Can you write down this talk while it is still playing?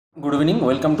Good evening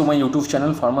welcome to my YouTube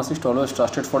channel pharmacist always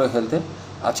ट्रास्टेड for हेल्थे।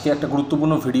 आज के एक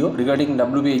गुरुत्वपूर्ण video regarding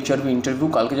WbHrb interview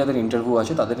कल के जाদের इंटरव्यू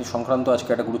আছে তাদের সংক্রান্ত আজকে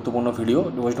একটা গুরুত্বপূর্ণ video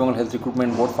West Bengal health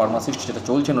recruitment board pharmacist যেটা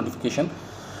চলছে নোটিফিকেশন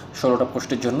 16টা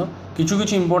পোস্টের জন্য কিছু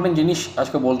ইম্পর্টেন্ট জিনিস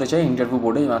আজকে বলতে চাই ইন্টারভিউ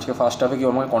বোর্ডে। আজকে ফার্স্ট হাফে কেউ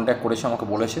আমাকে কন্ট্যাক্ট করেছে, আমাকে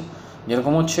বলেছে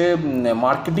যেরকম হচ্ছে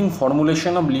marketing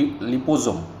formulation of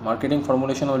লিপোজোম। Marketing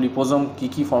formulation of লিপোজোম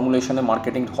key ফর্মুলেশনে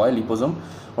marketing হয় লিপোজোম,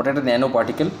 ওটা একটা ন্যানো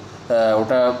পার্টিকেল,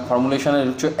 ওটা ফর্মুলেশনের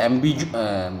হচ্ছে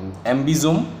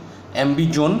অ্যাম্বিজোম,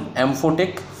 অ্যাম্বিজোন,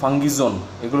 অ্যামফোটেক, ফাঙ্গিজোন,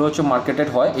 এগুলো হচ্ছে মার্কেটেড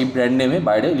হয় এই ব্র্যান্ড নেমে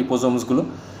বাইরে লিপোজোমসগুলো।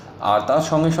 আর তার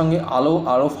সঙ্গে সঙ্গে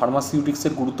আরও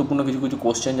ফার্মাসিউটিক্সের গুরুত্বপূর্ণ কিছু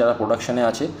কোশ্চেন যারা প্রোডাকশানে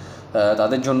আছে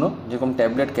তাদের জন্য, যেরকম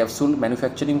ট্যাবলেট ক্যাপসুল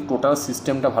ম্যানুফ্যাকচারিং টোটাল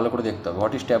সিস্টেমটা ভালো করে দেখতে হবে।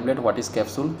 What is tablet, what is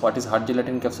capsule, what is hard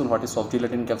gelatine capsule, what is soft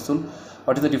gelatine capsule,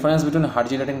 what is the difference between hard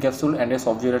gelatine capsule and a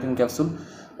soft gelatine capsule.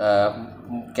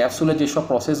 ক্যাপসুলের যেসব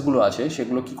প্রসেসগুলো আছে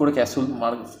সেগুলো কী করে capsule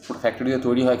ফ্যাক্টরিতে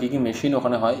তৈরি হয়, কী মেশিন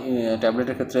ওখানে হয়।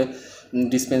 ট্যাবলেটের ক্ষেত্রে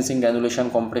dispensing, granulation,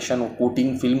 compression, coating,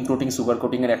 film coating, sugar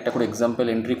কোটিংয়ের একটা করে এক্সাম্পল,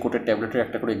 এন্ট্রি কোটেড ট্যাবলেটের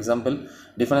একটা করে example,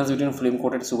 difference between film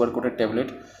coated, sugar coated tablet,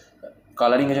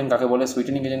 colouring agent কাকে বলে,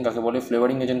 সুইটেনিং এজেন্ট কাকে বলে,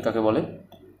 ফ্লেভারিং এজেন্ট কাকে বলে।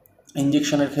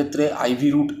 ইঞ্জেকশনের ক্ষেত্রে ivy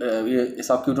root,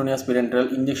 subcutaneous parental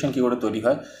injection কী করে তৈরি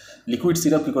হয়, লিকুইড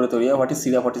সিরাপ কী করে তৈরি হয়, what is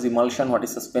syrup, what is emulsion, what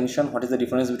is suspension, what is the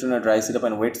difference between dry syrup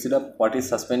and wait syrup, what is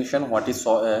suspension, what is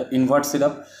invert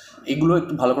syrup, এগুলো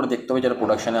একটু ভালো করে দেখতে হবে যারা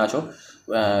প্রোডাকশানে আছো।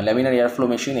 Laminar airflow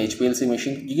machine, HPLC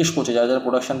machine জিজ্ঞেস করছে, যারা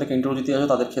প্রোডাকশান থেকে ইন্টারভিউ দিতে আছো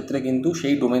তাদের ক্ষেত্রে কিন্তু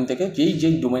সেই ডোমেন থেকে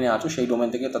যেই ডোমেনে আছো সেই ডোমেন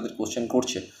থেকে তাদের কোশ্চেন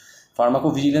করছে।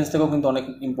 ফার্মাকোভিজিলেন্স থেকেও কিন্তু অনেক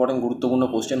ইম্পর্টেন্ট গুরুত্বপূর্ণ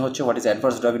কোশ্চেন হচ্ছে, what is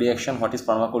adverse drug reaction, what is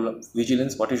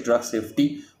ফার্মাকোভিজিলেন্স, what is drug safety,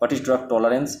 what is drug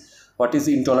tolerance, what is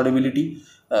ইনটলারেবিলিটি।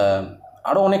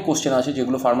 আরও অনেক কোশ্চেন আছে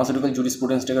যেগুলো ফার্মাসিউটিক্যাল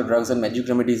জুরিসপ্রুডেন্স থেকে drugs and magic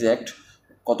remedies act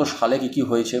কত সালে কী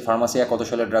হয়েছে, ফার্মাসি অ্যাক্ট কত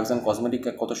সালে, ড্রাগস অ্যান্ড কসমেটিক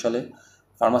অ্যাক্ট কত সালে,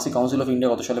 ফার্মাসি কাউন্সিল অফ ইন্ডিয়া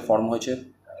কত সালে ফর্ম হয়েছে,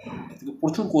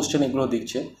 প্রচুর কোশ্চেন এগুলো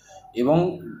দিচ্ছে। এবং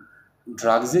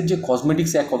ড্রাগসের যে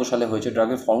কসমেটিক্স অ্যাক্ট কত সালে হয়েছে,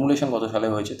 ড্রাগের ফর্মুলেশন কত সালে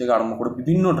হয়েছে থেকে আরম্ভ করে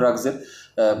বিভিন্ন ড্রাগসের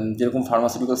যেরকম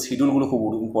ফার্মাসিউটিক্যাল শিডিউলগুলো খুব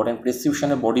ইম্পর্টেন্ট।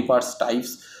 প্রেসক্রিপশনের বডি পার্টস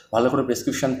টাইপস ভালো করে,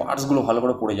 প্রেসক্রিপশন পার্টসগুলো ভালো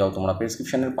করে পড়ে যাও তোমরা।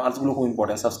 প্রেসক্রিপশনের পার্টসগুলো খুব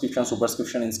important, subscription,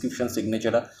 সুপারস্ক্রিপশন, inscription,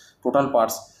 signature, total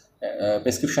parts,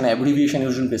 prescription abbreviation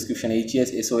use in prescription, HES,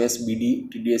 SOS, BD,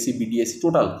 TDSE, BDSE,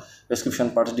 total prescription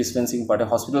parts, dispensing পার্টে,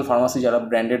 হসপিটাল ফার্মাসি যারা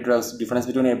branded drugs, difference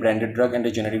between A branded drug and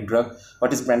a generic drug,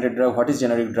 what is branded drug, what is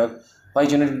generic drug, why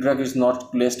generic drug is not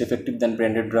less effective than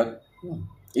branded drug।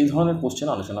 এই ধরনের question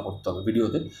আলোচনা করতে হবে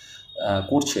ভিডিওতে,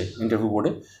 করছে interview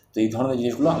বোর্ডে। তো এই ধরনের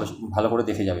জিনিসগুলো ভালো করে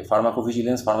দেখে যাবে।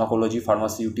 ফার্মাকোভিজিলেন্স, ফার্মাকোলজি,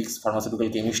 ফার্মাসিউটিক্স, ফার্মাসিউটিক্যাল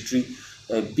কেমিস্ট্রি,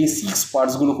 বেসিক্স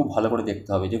পার্টসগুলো খুব ভালো করে দেখতে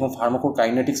হবে। যেরকম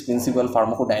pharmacokinetics principal,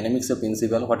 ফার্মাকোডাইনামিক্সের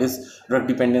principal, what is drug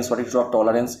dependence, what is drug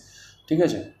tolerance, ঠিক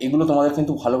আছে, এগুলো তোমাদের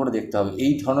কিন্তু ভালো করে দেখতে হবে।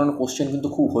 এই ধরনের কোশ্চেন কিন্তু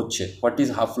খুব হচ্ছে। What is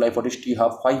half life, what is T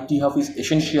half, why T half is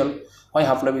essential, why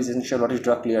half life is essential, what is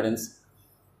drug clearance,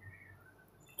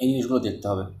 এই জিনিসগুলো দেখতে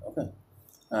হবে। ওকে,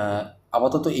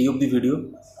 আপাতত এই অবধি ভিডিও।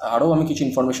 আরও আমি কিছু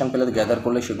ইনফরমেশান পেলে গ্যাদার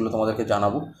করলে সেগুলো তোমাদেরকে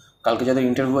জানাবো। কালকে যাদের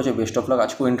ইন্টারভিউ আছে বেস্ট অফ লাক,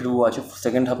 আজকেও ইন্টারভিউ আছে,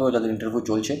 সেকেন্ড হাফেও যাদের ইন্টারভিউ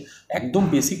চলছে, একদম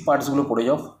বেসিক পার্টসগুলো পড়ে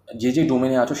যাও। যে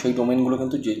ডোমেনে আছো সেই ডোমেনগুলো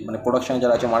কিন্তু যে মানে প্রোডাকশানে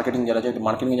যারা আছে, মার্কেটিং যারা আছে,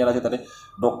 মার্কেটিংয়ে যারা আছে তাদের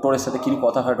ডক্টরের সাথে কী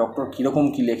কথা হয়, ডক্টর কীরকম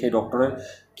কী লেখে, ডক্টরের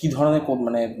কী ধরনের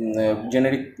মানে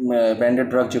জেনেরিক ব্র্যান্ডেড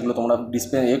ড্রাগ যেগুলো তোমরা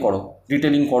করো,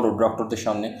 রিটেলিং করো ডক্টরদের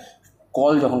সামনে,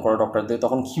 কল যখন করো ডক্টরদের,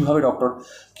 তখন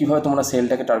কীভাবে তোমরা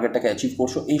সেলটাকে, টার্গেটটাকে অ্যাচিভ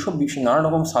করছো, এইসব বিষয় নানা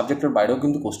রকম সাবজেক্টের বাইরেও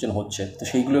কিন্তু কোশ্চেন হচ্ছে। তো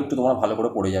সেইগুলো একটু তোমরা ভালো করে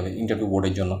পড়ে যাবে ইন্টারভিউ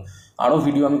বোর্ডের জন্য। আরও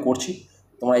ভিডিও আমি করছি,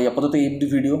 তোমরা এই আপাতত এই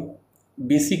ভিডিও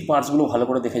বেসিক পার্টসগুলো ভালো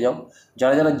করে দেখে যাও।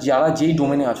 যারা যেই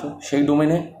ডোমেনে আছো সেই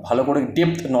ডোমেনে ভালো করে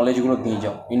ডেপথ নলেজগুলো নিয়ে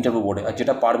যাও ইন্টারভিউ বোর্ডে। আর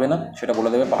যেটা পারবে না সেটা বলে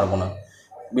দেবে পারবো না,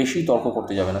 বেশি তর্ক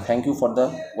করতে যাবে না। Thank you for the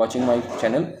watching my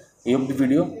channel. এই অবধি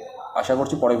ভিডিও, আশা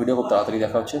করছি পরের ভিডিও খুব তাড়াতাড়ি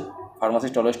দেখা হচ্ছে।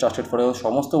 ফার্মাসিস্ট অলওয়েজ ট্রাস্টেড ফর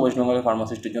সমস্ত ওয়েস্ট বেঙ্গলের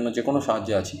ফার্মাসিস্টের জন্য যে কোনো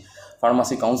সাহায্যে আছি।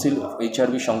 ফার্মাসি কাউন্সিল,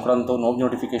 HRB সংক্রান্ত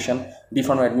notification,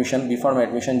 BPharm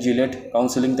admission, JELET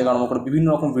counselling থেকে আরম্ভ করে বিভিন্ন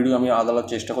রকম ভিডিও আমি আদালত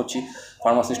চেষ্টা করছি।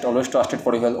 Pharmacist always trusted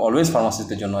for health, always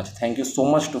ফার্মাসিস্টদের জন্য আছে। Thank you so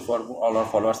much two for all our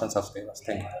followers and subscribers.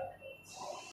 Thank you.